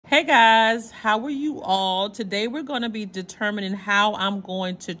Hey guys, how are you all? Today we're going to be determining how I'm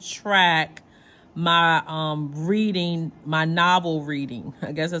going to track my reading, my novel reading.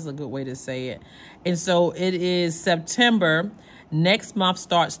 I guess that's a good way to say it. And so it is September. Next month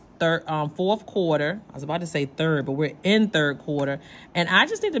starts fourth quarter. I was about to say third, but we're in third quarter. And I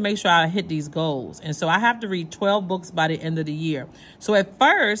just need to make sure I hit these goals. And so I have to read 12 books by the end of the year. So at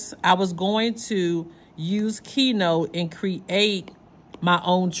first, I was going to use Keynote and create my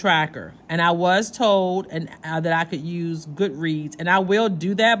own tracker. And I was told that I could use Goodreads, and I will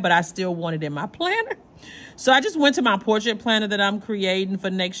do that, but I still want it in my planner. So I just went to my portrait planner that I'm creating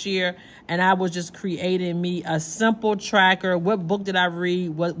for next year, and I was just creating me a simple tracker. What book did I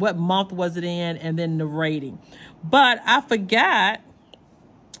read? What month was it in? And then the rating. But I forgot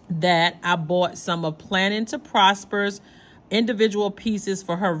that I bought some of Planning to Prosper's individual pieces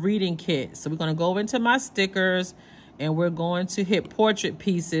for her reading kit. So we're going to go into my stickers, and we're going to hit portrait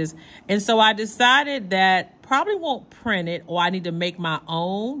pieces. And so I decided that probably won't print it, or I need to make my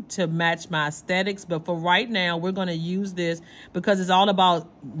own to match my aesthetics. But for right now, we're going to use this because it's all about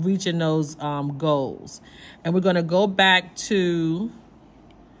reaching those goals. And we're going to go back to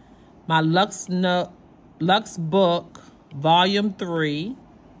my Lux book, volume 3.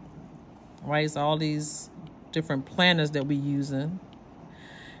 Right, it's all these different planners that we're using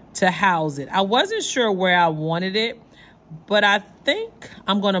to house it. I wasn't sure where I wanted it, but I think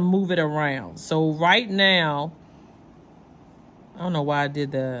I'm going to move it around. So right now, I don't know why I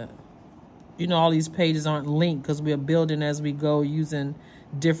did that. You know, all these pages aren't linked because we're building as we go using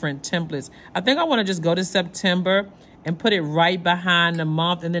different templates. I think I want to just go to September and put it right behind the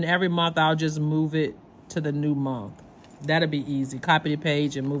month. And then every month I'll just move it to the new month. That'll be easy. Copy the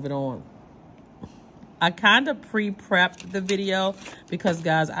page and move it on. I kind of pre-prepped the video because,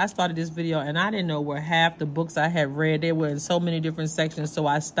 guys, I started this video and I didn't know where half the books I had read. They were in so many different sections, so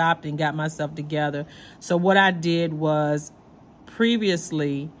I stopped and got myself together. So what I did was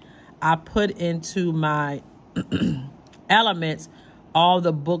previously I put into my elements all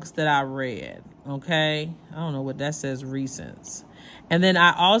the books that I read, okay? I don't know what that says, recents. And then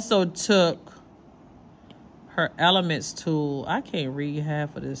I also took her elements tool. I can't read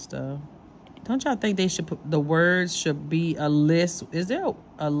half of this stuff. Don't y'all think they should put the words should be a list? Is there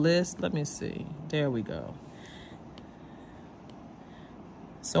a list? Let me see. There we go.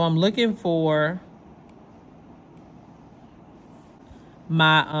 So I'm looking for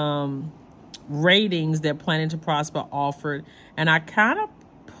my ratings that Planning to Prosper offered, and I kind of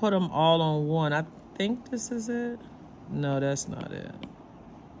put them all on one. I think this is it. No, that's not it.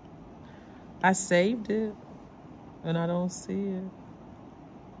 I saved it and I don't see it.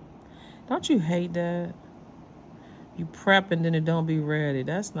 Don't you hate that? You prep and then it don't be ready.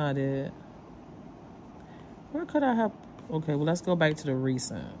 That's not it. Where could I have? Okay, well, let's go back to the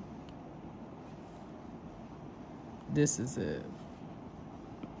recent. This is it.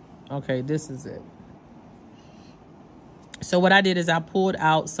 Okay, this is it. So what I did is I pulled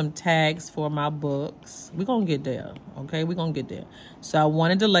out some tags for my books. We're going to get there, okay? We're going to get there. So I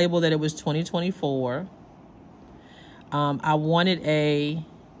wanted to label that it was 2024. I wanted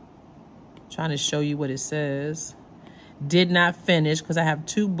trying to show you what it says. Did not finish, because I have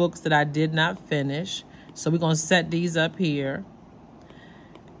 2 books that I did not finish. So we're going to set these up here.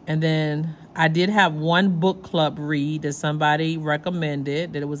 And then I did have 1 book club read that somebody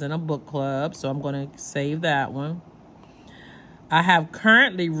recommended, that it was in a book club. So I'm going to save that one. I have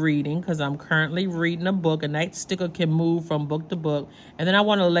currently reading, because I'm currently reading a book, and that sticker can move from book to book. And then I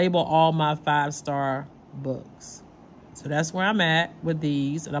want to label all my 5-star books. So that's where I'm at with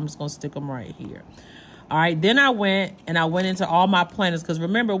these, and I'm just going to stick them right here. All right, then I went into all my planners, because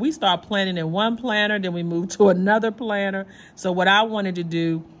remember, we start planning in one planner, then we move to another planner. So what I wanted to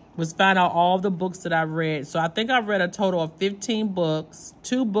do was find out all the books that I read. So I think I've read a total of 15 books,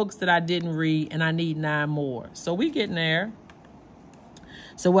 2 books that I didn't read, and I need 9 more. So we getting there.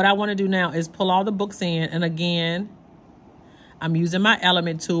 So what I want to do now is pull all the books in, and again, I'm using my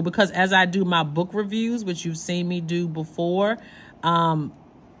element tool because as I do my book reviews, which you've seen me do before,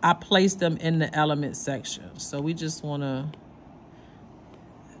 I place them in the element section. So we just want to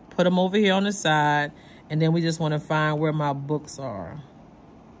put them over here on the side, and then we just want to find where my books are.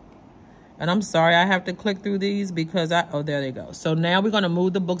 And I'm sorry, I have to click through these because oh, there they go. So now we're going to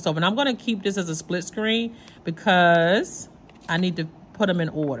move the books over, and I'm going to keep this as a split screen because I need to put them in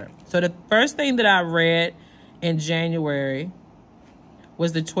order. So the first thing that I read in January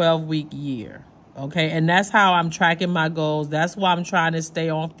was the 12-week year, okay? And that's how I'm tracking my goals. That's why I'm trying to stay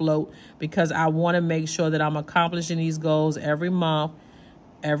on float, because I want to make sure that I'm accomplishing these goals every month,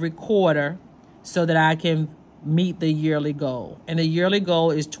 every quarter, so that I can meet the yearly goal. And the yearly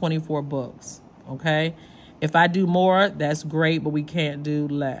goal is 24 books, okay? If I do more, that's great, but we can't do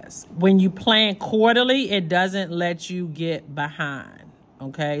less. When you plan quarterly, it doesn't let you get behind,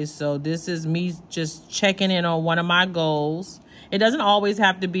 okay? So this is me just checking in on one of my goals. It doesn't always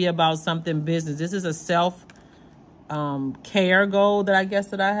have to be about something business. This is a self-care goal that I guess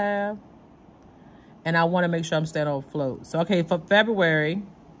that I have. And I want to make sure I'm staying afloat. So, okay, for February,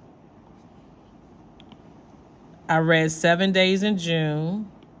 I read 7 Days in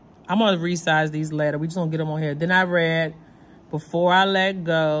June. I'm going to resize these later. We just going to get them on here. Then I read Before I Let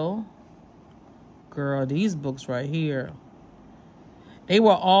Go. Girl, these books right here. They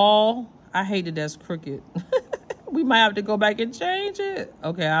were all, I hated that's crooked. We might have to go back and change it.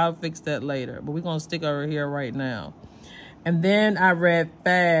 Okay, I'll fix that later. But we're going to stick over here right now. And then I read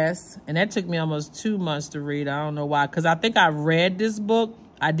Fast. And that took me almost 2 months to read. I don't know why. Because I think I read this book.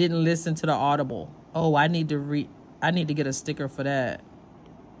 I didn't listen to the Audible. Oh, I need to read. I need to get a sticker for that.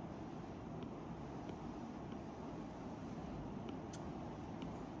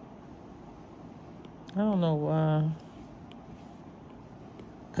 I don't know why.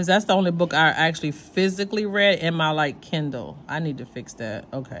 Because that's the only book I actually physically read in my, like, Kindle. I need to fix that.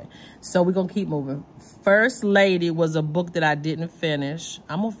 Okay. So we're going to keep moving. First Lady was a book that I didn't finish.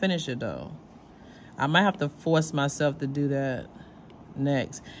 I'm going to finish it, though. I might have to force myself to do that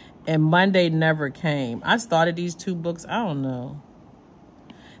next. And Monday Never Came. I started these 2 books. I don't know.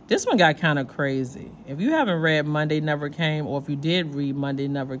 This one got kind of crazy. If you haven't read Monday Never Came, or if you did read Monday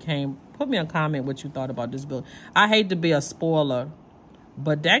Never Came, put me a comment what you thought about this book. I hate to be a spoiler,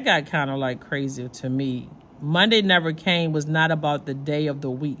 but that got kind of like crazy to me. Monday Never Came was not about the day of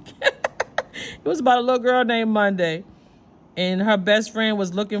the week. It was about a little girl named Monday. And her best friend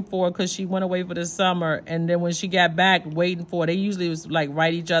was looking for her because she went away for the summer. And then when she got back, waiting for her, they usually was like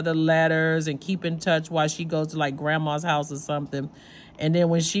write each other letters and keep in touch while she goes to like grandma's house or something. And then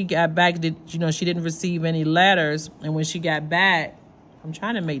when she got back, you know, she didn't receive any letters. And when she got back, I'm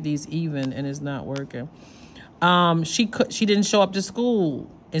trying to make these even and it's not working. She didn't show up to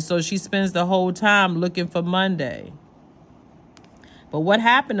school. And so she spends the whole time looking for Monday. But what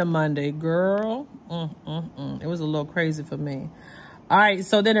happened to Monday, girl? It was a little crazy for me. All right,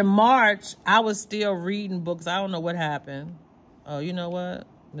 so then in March, I was still reading books. I don't know what happened. Oh, you know what?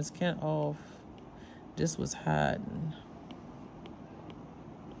 Miss Kent off. This was hiding.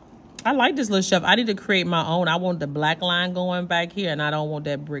 I like this little shelf. I need to create my own. I want the black line going back here, and I don't want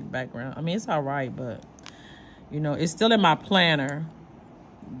that brick background. I mean, it's all right, but, you know, it's still in my planner.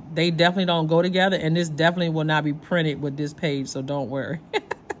 They definitely don't go together, and this definitely will not be printed with this page, so don't worry.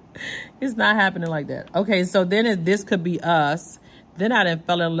 It's not happening like that. Okay, so then This Could Be Us. Then I done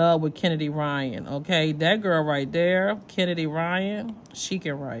fell in love with Kennedy Ryan, okay? That girl right there, Kennedy Ryan, she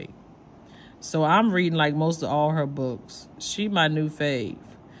can write. So I'm reading like most of all her books. She my new fave.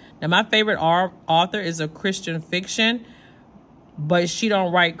 Now, my favorite author is a Christian fiction, but she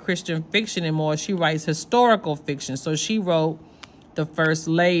don't write Christian fiction anymore. She writes historical fiction. So she wrote The First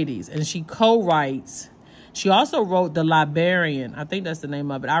Ladies, and she co-writes. She also wrote The Librarian. I think that's the name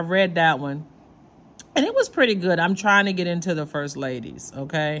of it. I read that one, and it was pretty good. I'm trying to get into The First Ladies,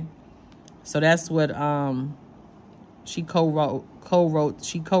 okay? So that's what she co-wrote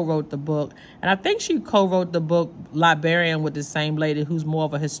the book. And I think she co-wrote the book Librarian with the same lady who's more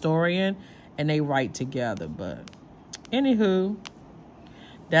of a historian, and they write together. But anywho,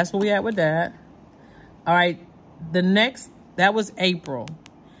 that's where we at with that. All right, that was April.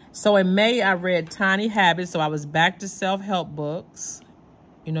 So in May, I read Tiny Habits. So I was back to self-help books.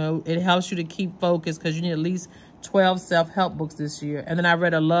 You know, it helps you to keep focused because you need at least 12 self-help books this year. And then I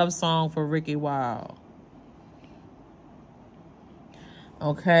read A Love Song for Ricky Wilde.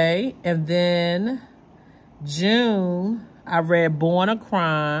 Okay. And then June, I read Born a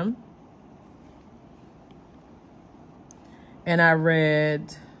Crime. And I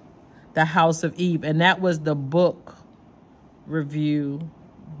read The House of Eve. And that was the book review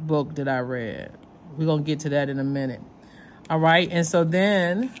book that I read. We're going to get to that in a minute. All right. And so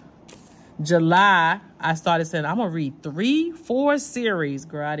then July, I started saying, I'm going to read 3-4 series.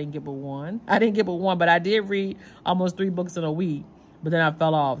 Girl, I didn't get but one. But I did read almost 3 books in a week. But then I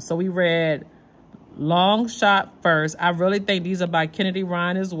fell off. So we read Long Shot first. I really think these are by Kennedy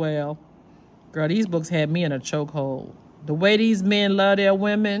Ryan as well. Girl, these books had me in a chokehold. The way these men love their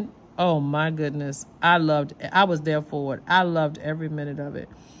women, oh my goodness. I was there for it. I loved every minute of it.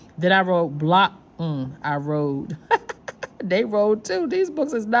 Then I wrote I rode. They rode too. These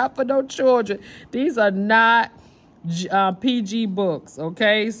books is not for no children. These are not PG books,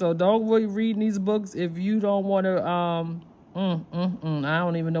 okay? So don't really read these books if you don't want to, I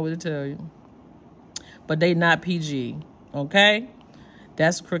don't even know what to tell you. but they not PG. Okay?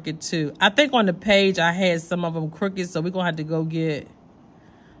 That's crooked too. I think on the page I had some of them crooked, so we're going to have to go get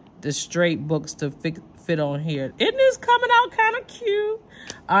the straight books to fit on here. Isn't this coming out kind of cute?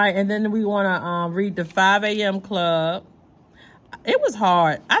 All right, and then we want to read the 5 a.m. Club. It was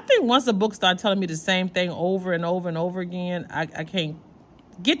hard. I think once a book started telling me the same thing over and over and over again, I can't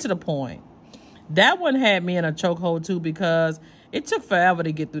get to the point. That one had me in a chokehold too because it took forever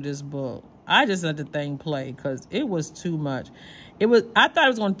to get through this book. I just let the thing play because it was too much. I thought it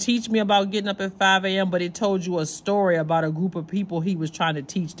was going to teach me about getting up at 5 a.m., but it told you a story about a group of people he was trying to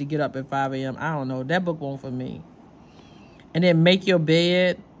teach to get up at 5 a.m. I don't know. That book wasn't for me. And then Make Your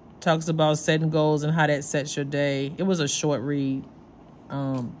Bed talks about setting goals and how that sets your day. It was a short read.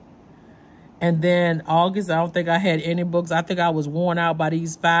 And then August, I don't think I had any books. I think I was worn out by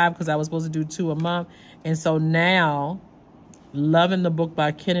these 5 because I was supposed to do 2 a month. And so now, loving the book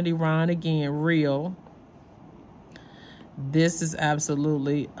by Kennedy Ryan again, Real. This is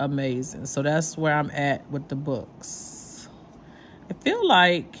absolutely amazing. So that's where I'm at with the books. I feel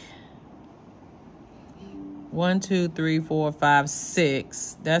like 1, 2, 3, 4, 5,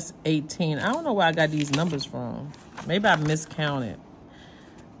 6. That's 18. I don't know where I got these numbers from. Maybe I miscounted.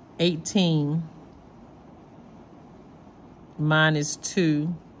 18 minus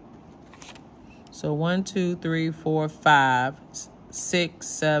 2. So 1, 2, 3, 4, 5, 6,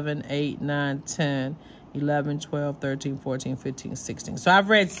 7, 8, 9, 10. 11, 12, 13, 14, 15, 16. So I've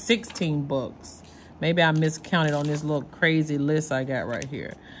read 16 books. Maybe I miscounted on this little crazy list I got right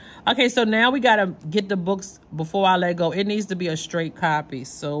here. Okay, so now we got to get the books before I let go. It needs to be a straight copy.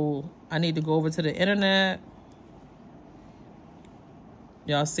 So I need to go over to the internet.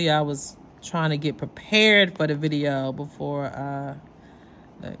 Y'all see I was trying to get prepared for the video before I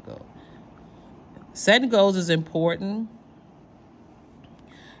let go. Setting goals is important.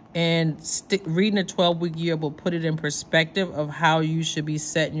 And reading a 12-week year will put it in perspective of how you should be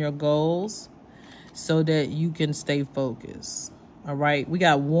setting your goals so that you can stay focused. All right. We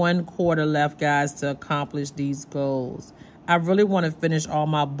got 1 quarter left, guys, to accomplish these goals. I really want to finish all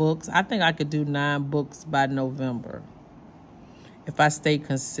my books. I think I could do 9 books by November if I stay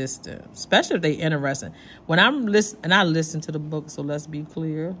consistent, especially if they're interesting. When I'm listening, and I listen to the book, so let's be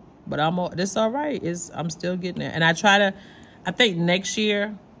clear. But it's all right. I'm still getting there. And I think next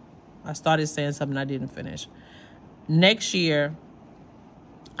year, I started saying something I didn't finish. Next year,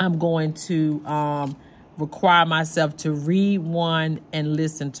 I'm going to require myself to read 1 and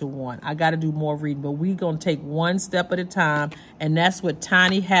listen to 1. I got to do more reading, but we're going to take 1 step at a time. And that's what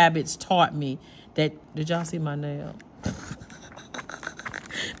Tiny Habits taught me. Did y'all see my nail?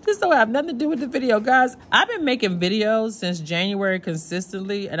 This don't have nothing to do with the video, guys. I've been making videos since January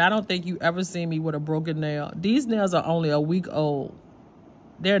consistently, and I don't think you ever seen me with a broken nail. These nails are only a week old.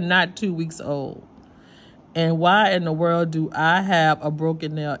 They're not 2 weeks old. And why in the world do I have a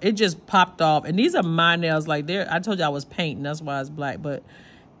broken nail? It just popped off. And these are my nails. Like, I told you I was painting. That's why it's black. But,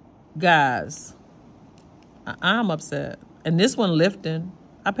 guys, I'm upset. And this one lifting.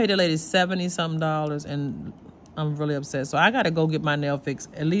 I paid the lady $70-something, and I'm really upset. So I got to go get my nail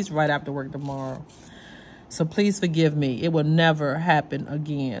fixed, at least right after work tomorrow. So please forgive me. It will never happen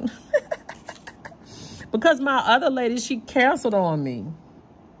again. Because my other lady, she canceled on me.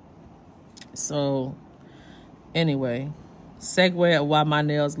 So, anyway, segue of why my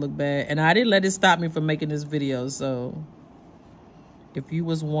nails look bad. And I didn't let it stop me from making this video. So, if you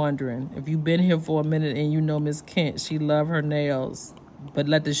was wondering, if you've been here for a minute and you know Miss Kent, she love her nails. But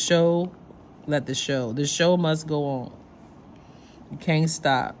the show must go on. You can't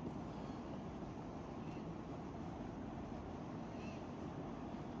stop.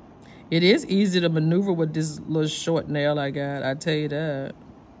 It is easy to maneuver with this little short nail I got. I tell you that.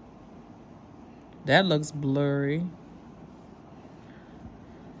 That looks blurry.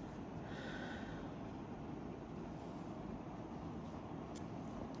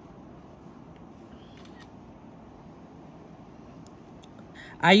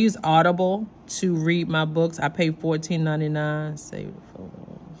 I use Audible to read my books. I pay $14.99. Save the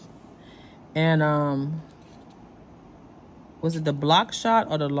photos. And was it the block shot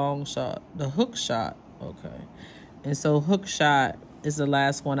or the long shot? The hook shot. Okay. And so hook shot is the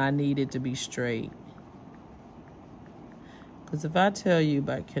last one I needed to be straight. Because if I tell you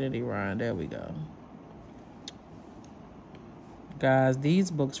about Kennedy Ryan, there we go. Guys, these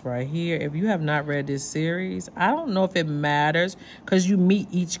books right here, if you have not read this series, I don't know if it matters because you meet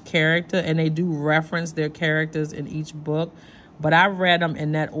each character and they do reference their characters in each book. But I read them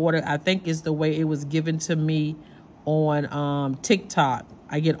in that order. I think it's the way it was given to me on TikTok.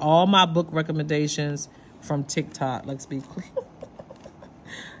 I get all my book recommendations from TikTok. Let's be clear.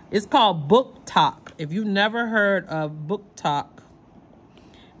 It's called Book Talk. If you've never heard of Book Talk,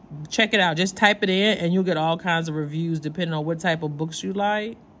 check it out. Just type it in and you'll get all kinds of reviews depending on what type of books you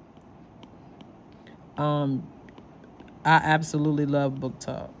like. I absolutely love Book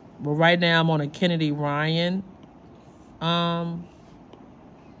Talk. But right now I'm on a Kennedy Ryan. What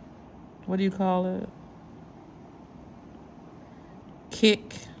do you call it?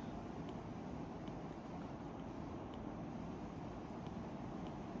 Kick.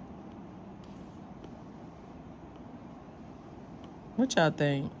 What y'all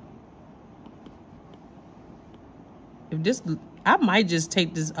think? If this, I might just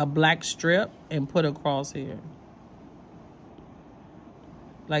take a black strip and put across here.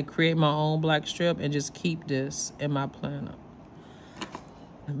 Like create my own black strip and just keep this in my planner.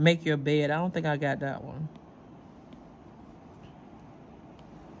 Make Your Bed. I don't think I got that one.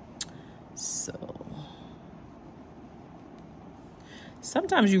 So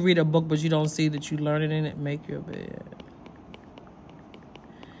sometimes you read a book but you don't see that you learning in it. Make Your Bed.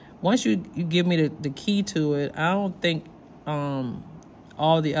 Once you give me the key to it, I don't think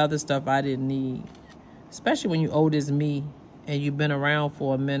all the other stuff I didn't need. Especially when you old as me and you've been around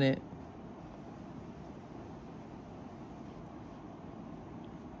for a minute.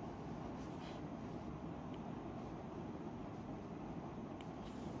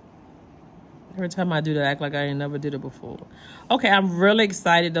 Every time I do that, I act like I ain't never did it before. Okay, I'm really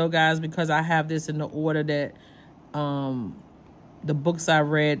excited though, guys, because I have this in the order that the books I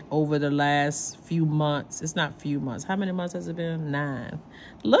read over the last few months. It's not few months. How many months has it been? 9.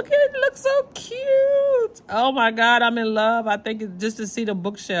 Look at it. Looks so cute. Oh my God, I'm in love. I think it's just to see the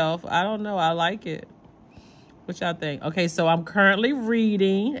bookshelf. I don't know. I like it. What y'all think? Okay, so I'm currently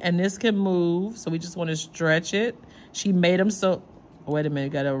reading, and this can move. So we just want to stretch it. She made them so... Wait a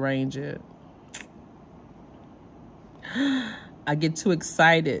minute. Got to arrange it. I get too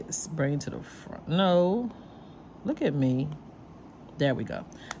excited. Bring it to the front. No. Look at me. There we go.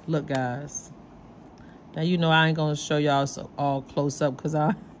 Look, guys. Now, you know I ain't going to show y'all so all close up because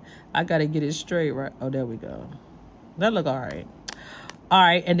I got to get it straight, right? Oh, there we go. That look all right. All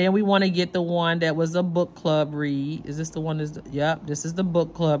right, and then we want to get the one that was a book club read. Is this the one? Yep, this is the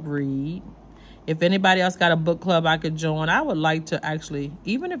book club read. If anybody else got a book club I could join, I would like to actually,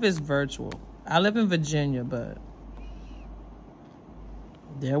 even if it's virtual. I live in Virginia, but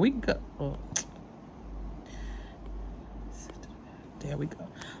there we go. Oh. There we go.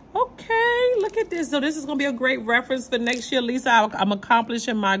 Okay, look at this. So this is going to be a great reference for next year. At least I'm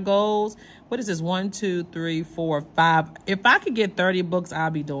accomplishing my goals. What is this? 1, 2, 3, 4, 5. If I could get 30 books, I'll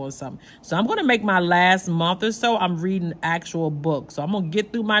be doing something. So I'm going to make my last month or so, I'm reading actual books. So I'm going to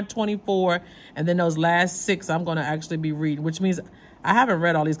get through my 24. And then those last 6, I'm going to actually be reading. Which means I haven't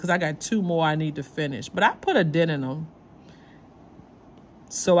read all these because I got 2 more I need to finish. But I put a dent in them.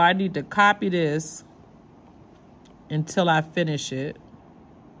 So I need to copy this until I finish it.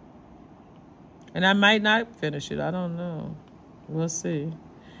 And I might not finish it. I don't know. We'll see.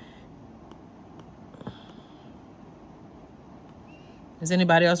 Is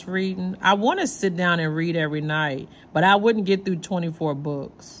anybody else reading? I want to sit down and read every night, but I wouldn't get through 24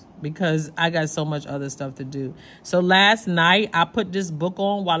 books because I got so much other stuff to do. So last night I put this book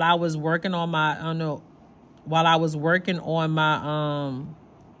on while I was working on my,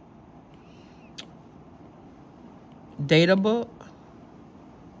 data book.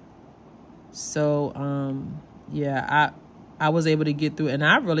 So, yeah, I was able to get through it, and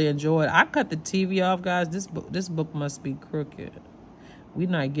I really enjoyed it. I cut the TV off, guys. This book must be crooked. We're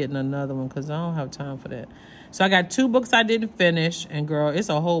not getting another one because I don't have time for that. So I got 2 books I didn't finish, and girl, it's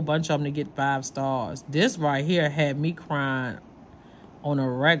a whole bunch of them to get 5 stars. This right here had me crying on a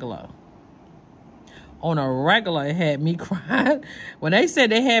regular. On a regular, it had me crying. When they said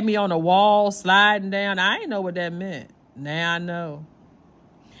they had me on the wall sliding down, I didn't know what that meant. Now I know.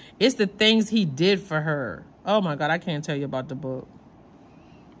 It's the things he did for her. Oh my God, I can't tell you about the book.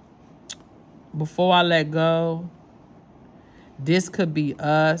 Before I Let Go, This Could Be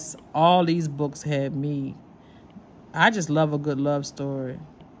Us. All these books had me. I just love a good love story.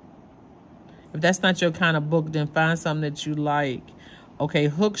 If that's not your kind of book, then find something that you like. Okay,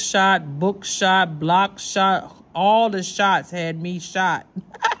 hook shot, book shot, block shot. All the shots had me shot.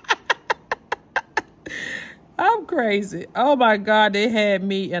 I'm crazy. Oh my God, they had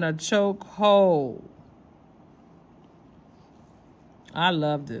me in a choke hold. I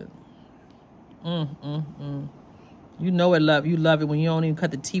loved it. You know it, you love it when you don't even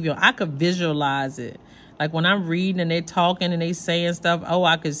cut the TV on. I could visualize it. Like when I'm reading and they're talking and they saying stuff, oh,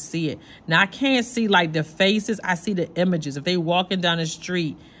 I could see it. Now I can't see like the faces. I see the images. If they walking down the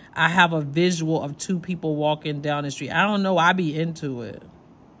street, I have a visual of 2 people walking down the street. I don't know. I be into it.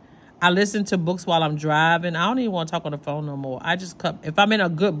 I listen to books while I'm driving. I don't even want to talk on the phone no more. I just cut. If I'm in a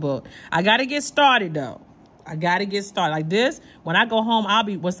good book, I got to get started though. I got to get started. Like this, when I go home,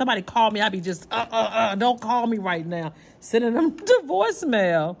 when somebody call me, I'll be just, don't call me right now. Sending them to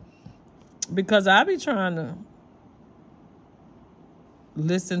voicemail because I be trying to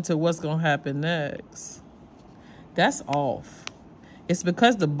listen to what's going to happen next. That's off. It's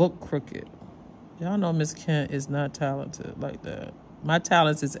because the book crooked. Y'all know Miss Kent is not talented like that. My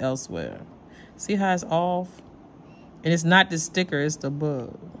talents is elsewhere. See how it's off? And it's not the sticker, it's the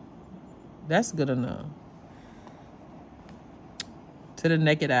book. That's good enough. To the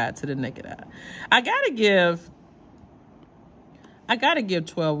naked eye, to the naked eye. I gotta give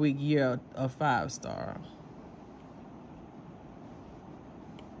 12-week year a 5-star.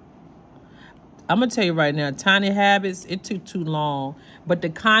 I'm going to tell you right now, Tiny Habits, it took too long. But the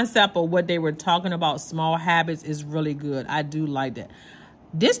concept of what they were talking about, small habits, is really good. I do like that.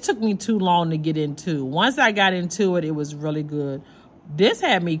 This took me too long to get into. Once I got into it, it was really good. This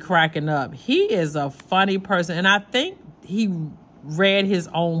had me cracking up. He is a funny person. And I think he read his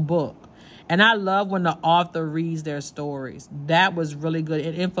own book. And I love when the author reads their stories. That was really good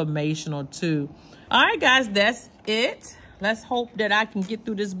and informational too. All right, guys, that's it. Let's hope that I can get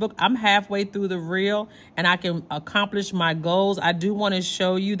through this book. I'm halfway through the reel and I can accomplish my goals. I do want to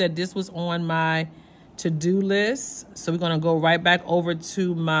show you that this was on my to-do list. So we're going to go right back over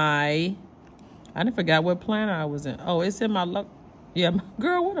to my, I didn't forget what planner I was in. Oh, it's in my Lux. Yeah,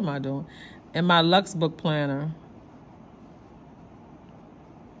 girl, what am I doing? In my Lux book planner.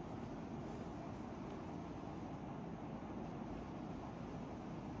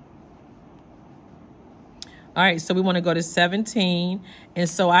 All right, so we want to go to 17. And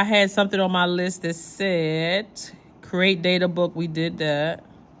so I had something on my list that said, create data book. We did that.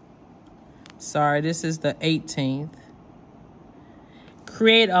 Sorry, this is the 18th.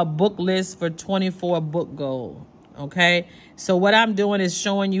 Create a book list for 24 book goal. Okay, so what I'm doing is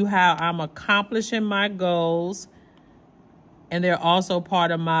showing you how I'm accomplishing my goals. And they're also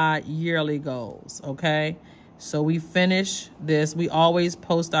part of my yearly goals. Okay, so we finish this. We always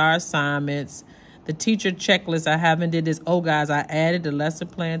post our assignments. The teacher checklist, I haven't did this. Oh, guys, I added the lesson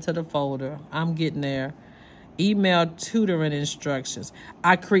plan to the folder. I'm getting there. Email tutoring instructions.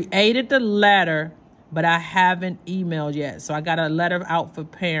 I created the letter, but I haven't emailed yet. So I got a letter out for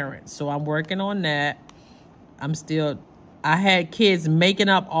parents. So I'm working on that. I had kids making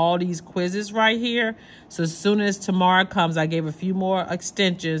up all these quizzes right here. So as soon as tomorrow comes, I gave a few more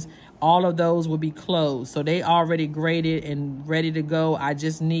extensions. All of those will be closed. So they already graded and ready to go. I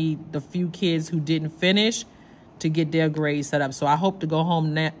just need the few kids who didn't finish to get their grades set up. So I hope to go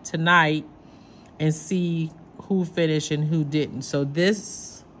home tonight and see who finished and who didn't. So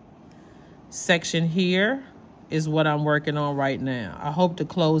this section here is what I'm working on right now. I hope to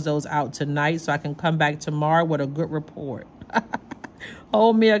close those out tonight so I can come back tomorrow with a good report.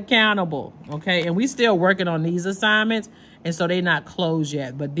 Hold me accountable, okay? And we still working on these assignments. And so they're not closed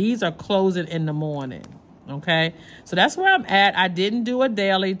yet. But these are closing in the morning. Okay. So that's where I'm at. I didn't do a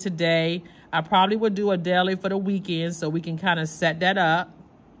daily today. I probably would do a daily for the weekend so we can kind of set that up.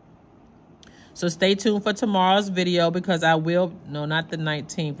 So stay tuned for tomorrow's video because I will, no, not the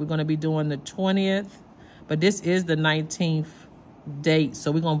 19th. We're going to be doing the 20th. But this is the 19th date.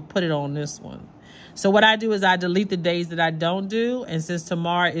 So we're going to put it on this one. So what I do is I delete the days that I don't do. And since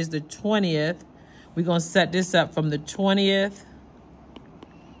tomorrow is the 20th, we're going to set this up from the 20th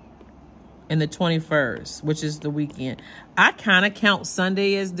and the 21st, which is the weekend. I kind of count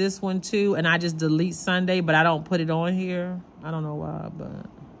Sunday as this one too, and I just delete Sunday, but I don't put it on here. I don't know why, but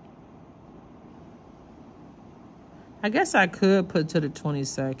I guess I could put to the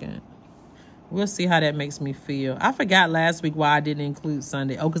 22nd. We'll see how that makes me feel. I forgot last week why I didn't include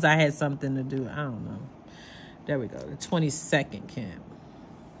Sunday. Oh, because I had something to do. I don't know. There we go. The 22nd camp.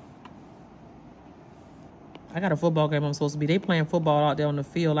 I got a football game I'm supposed to be. They playing football out there on the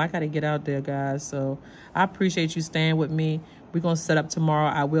field. I got to get out there, guys. So I appreciate you staying with me. We're going to set up tomorrow.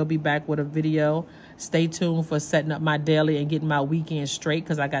 I will be back with a video. Stay tuned for setting up my daily and getting my weekend straight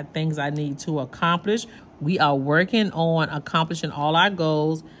because I got things I need to accomplish. We are working on accomplishing all our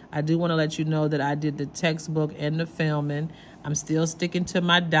goals. I do want to let you know that I did the textbook and the filming. I'm still sticking to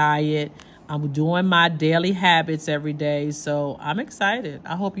my diet. I'm doing my daily habits every day, so I'm excited.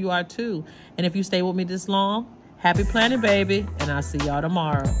 I hope you are too. And if you stay with me this long, happy planning, baby, and I'll see y'all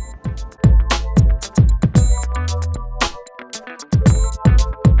tomorrow.